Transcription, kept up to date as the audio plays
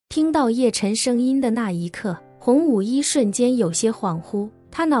听到叶辰声音的那一刻，洪武一瞬间有些恍惚，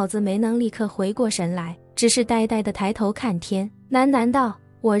他脑子没能立刻回过神来，只是呆呆地抬头看天，喃喃道：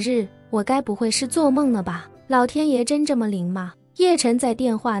我该不会是做梦了吧？老天爷真这么灵吗？叶辰在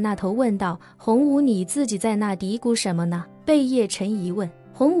电话那头问道：洪武，你自己在那嘀咕什么呢？被叶辰一问，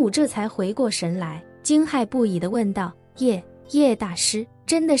洪武这才回过神来，惊骇不已地问道：叶大师，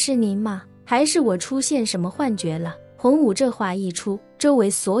真的是您吗？还是我出现什么幻觉了？洪武这话一出，周围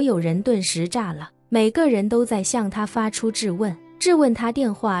所有人顿时炸了，每个人都在向他发出质问他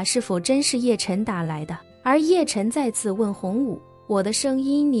电话是否真是叶辰打来的。而叶辰再次问洪武：我的声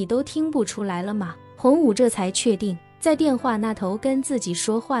音你都听不出来了吗？洪武这才确定，在电话那头跟自己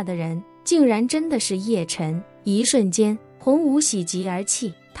说话的人竟然真的是叶辰。一瞬间，洪武喜极而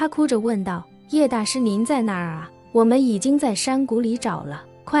泣，他哭着问道：叶大师您在哪儿啊？我们已经在山谷里找了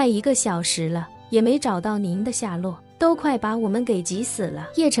快1个小时了，也没找到您的下落，都快把我们给急死了。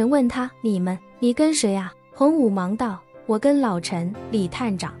叶辰问他：你跟谁啊？洪武忙道：我跟老陈、李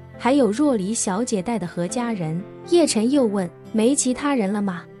探长还有若离小姐带的何家人。叶辰又问：没其他人了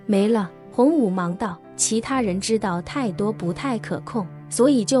吗？没了。洪武忙道：其他人知道太多不太可控，所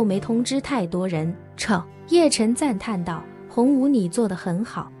以就没通知太多人。臭！叶辰赞叹道：洪武你做得很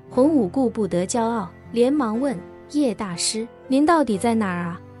好。洪武顾不得骄傲，连忙问：叶大师您到底在哪儿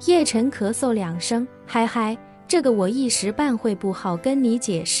啊？叶辰咳嗽2声：嗨，这个我一时半会不好跟你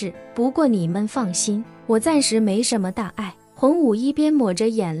解释，不过你们放心，我暂时没什么大碍。洪武一边抹着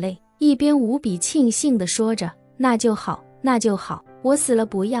眼泪，一边无比庆幸地说着：那就好，我死了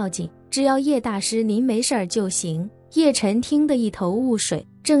不要紧，只要叶大师您没事儿就行。叶辰听得一头雾水，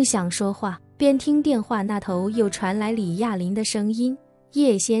正想说话，便听电话那头又传来李亚林的声音：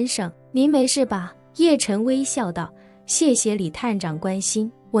叶先生您没事吧？叶辰微笑道：谢谢李探长关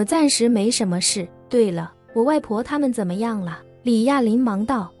心，我暂时没什么事。对了，我外婆他们怎么样了？李亚林忙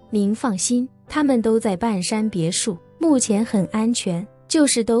道：您放心，他们都在半山别墅，目前很安全，就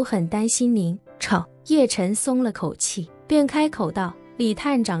是都很担心您。臭！叶辰松了口气，便开口道：李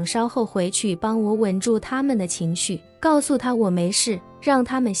探长稍后回去帮我稳住他们的情绪，告诉他我没事，让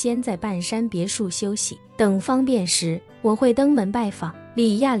他们先在半山别墅休息，等方便时我会登门拜访。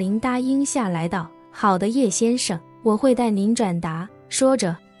李亚林答应下来道：好的叶先生，我会带您转达。说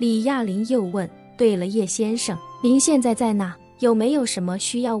着，李亚林又问：对了叶先生，您现在在哪？有没有什么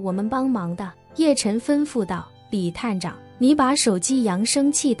需要我们帮忙的？叶辰吩咐道：李探长，你把手机扬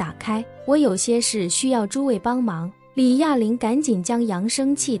声器打开，我有些事需要诸位帮忙。李亚林赶紧将扬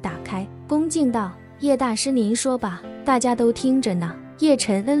声器打开，恭敬道：叶大师您说吧，大家都听着呢。叶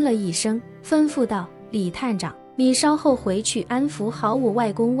辰嗯了一声，吩咐道：李探长，你稍后回去安抚好我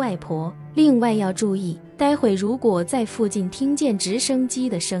外公外婆，另外要注意，待会如果在附近听见直升机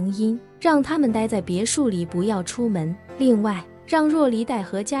的声音，让他们待在别墅里，不要出门。另外，让若离带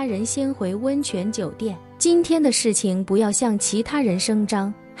和家人先回温泉酒店，今天的事情不要向其他人声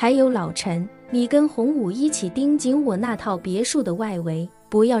张。还有老陈，你跟洪武一起盯紧我那套别墅的外围，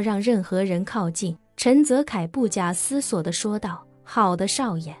不要让任何人靠近。陈泽楷不假思索地说道：好的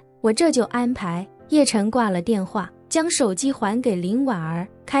少爷，我这就安排。叶辰挂了电话，将手机还给林婉儿，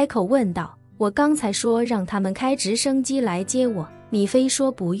开口问道：我刚才说让他们开直升机来接我，你非说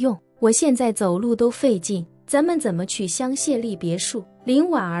不用，我现在走路都费劲，咱们怎么去香榭丽别墅？林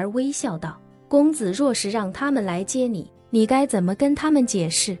婉儿微笑道：公子若是让他们来接你，你该怎么跟他们解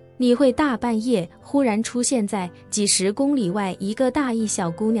释？你会大半夜忽然出现在几10公里外一个大一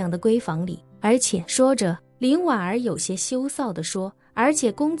小姑娘的闺房里，而且说着，林婉儿有些羞臊地说，而且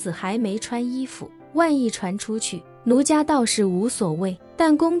公子还没穿衣服，万一传出去，奴家倒是无所谓，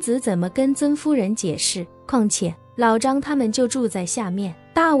但公子怎么跟曾夫人解释？况且老张他们就住在下面，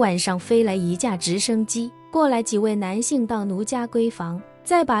大晚上飞来一架直升机，过来几位男性到奴家闺房，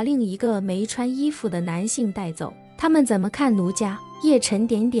再把另一个没穿衣服的男性带走，他们怎么看奴家？叶辰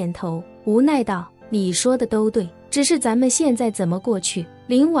点点头，无奈道：你说的都对，只是咱们现在怎么过去？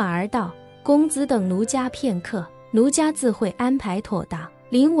林婉儿道：公子等奴家片刻，奴家自会安排妥当。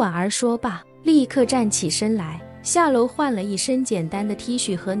林婉儿说罢，立刻站起身来，下楼换了一身简单的 T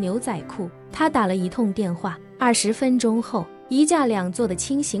恤和牛仔裤。他打了一通电话，20分钟后，一架2座的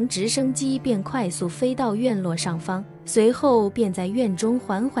轻型直升机便快速飞到院落上方，随后便在院中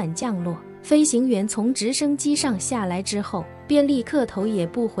缓缓降落。飞行员从直升机上下来之后，便立刻头也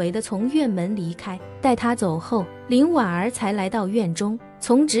不回地从院门离开。待他走后，林婉儿才来到院中，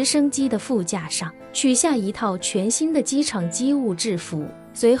从直升机的副驾上取下一套全新的机场机务制服，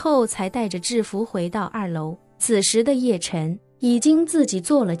随后才带着制服回到2楼。此时的叶辰已经自己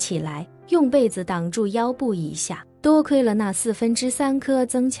坐了起来，用被子挡住腰部以下，多亏了那3/4颗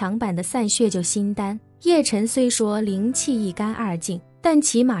增强版的散血救心丹，叶辰虽说灵气一干二净，但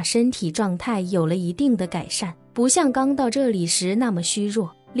起码身体状态有了一定的改善，不像刚到这里时那么虚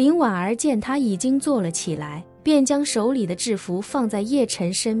弱。林婉儿见他已经坐了起来，便将手里的制服放在叶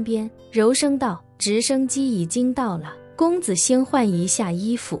辰身边，柔声道：直升机已经到了，公子先换一下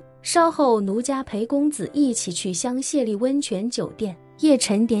衣服，稍后奴家陪公子一起去香榭丽温泉酒店。叶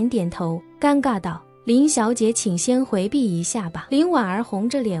辰点点头，尴尬道：林小姐请先回避一下吧。林婉儿红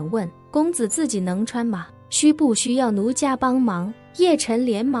着脸问：公子自己能穿吗？需不需要奴家帮忙？叶辰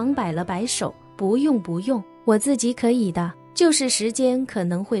连忙摆了摆手：不用不用，我自己可以的，就是时间可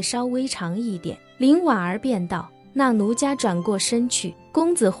能会稍微长一点。林婉儿便道：那奴家转过身去，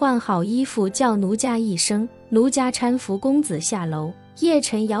公子换好衣服叫奴家一声，奴家搀扶公子下楼。叶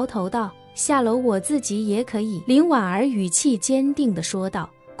辰摇头道：下楼我自己也可以。林婉儿语气坚定地说道：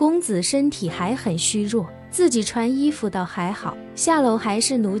公子身体还很虚弱，自己穿衣服倒还好，下楼还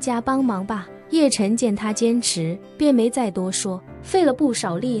是奴家帮忙吧。叶辰见他坚持，便没再多说，费了不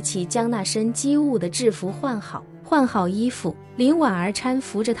少力气将那身机务的制服换好衣服。林婉儿搀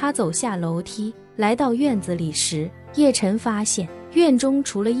扶着他走下楼梯，来到院子里时，叶辰发现院中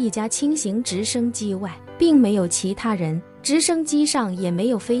除了一架轻型直升机外，并没有其他人，直升机上也没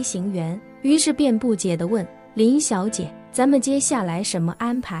有飞行员，于是便不解地问：林小姐，咱们接下来什么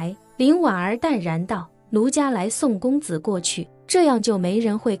安排？林婉儿淡然道：奴家来送公子过去，这样就没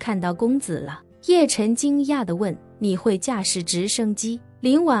人会看到公子了。叶辰惊讶地问：你会驾驶直升机？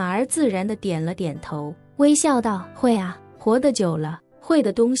林婉儿自然地点了点头，微笑道：会啊，活得久了，会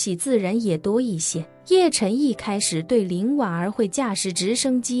的东西自然也多一些。叶辰一开始对林婉儿会驾驶直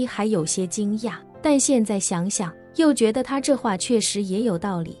升机还有些惊讶，但现在想想，又觉得他这话确实也有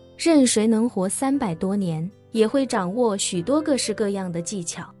道理。任谁能活300多年，也会掌握许多各式各样的技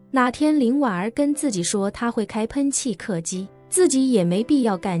巧。哪天林婉儿跟自己说他会开喷气客机，自己也没必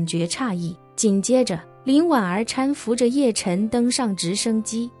要感觉诧异。紧接着，林婉儿搀扶着叶辰登上直升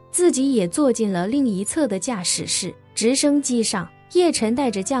机，自己也坐进了另一侧的驾驶室。直升机上，叶辰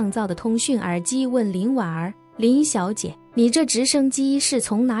带着降噪的通讯耳机问林婉儿：林小姐，你这直升机是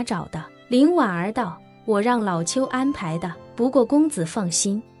从哪找的？林婉儿道：我让老邱安排的，不过公子放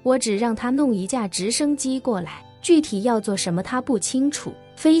心，我只让他弄一架直升机过来，具体要做什么他不清楚。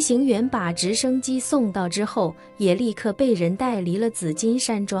飞行员把直升机送到之后，也立刻被人带离了紫金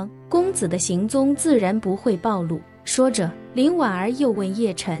山庄，公子的行踪自然不会暴露。说着，林婉儿又问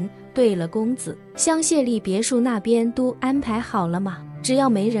叶辰：对了，公子，香榭丽别墅那边都安排好了吗？只要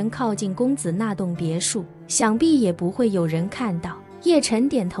没人靠近公子那栋别墅，想必也不会有人看到。叶辰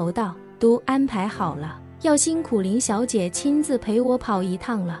点头道：都安排好了，要辛苦林小姐亲自陪我跑一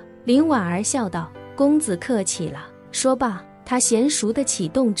趟了。林婉儿笑道：公子客气了。说罢，他娴熟地启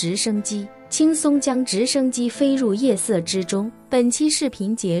动直升机，轻松将直升机飞入夜色之中。本期视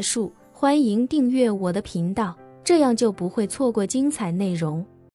频结束，欢迎订阅我的频道，这样就不会错过精彩内容。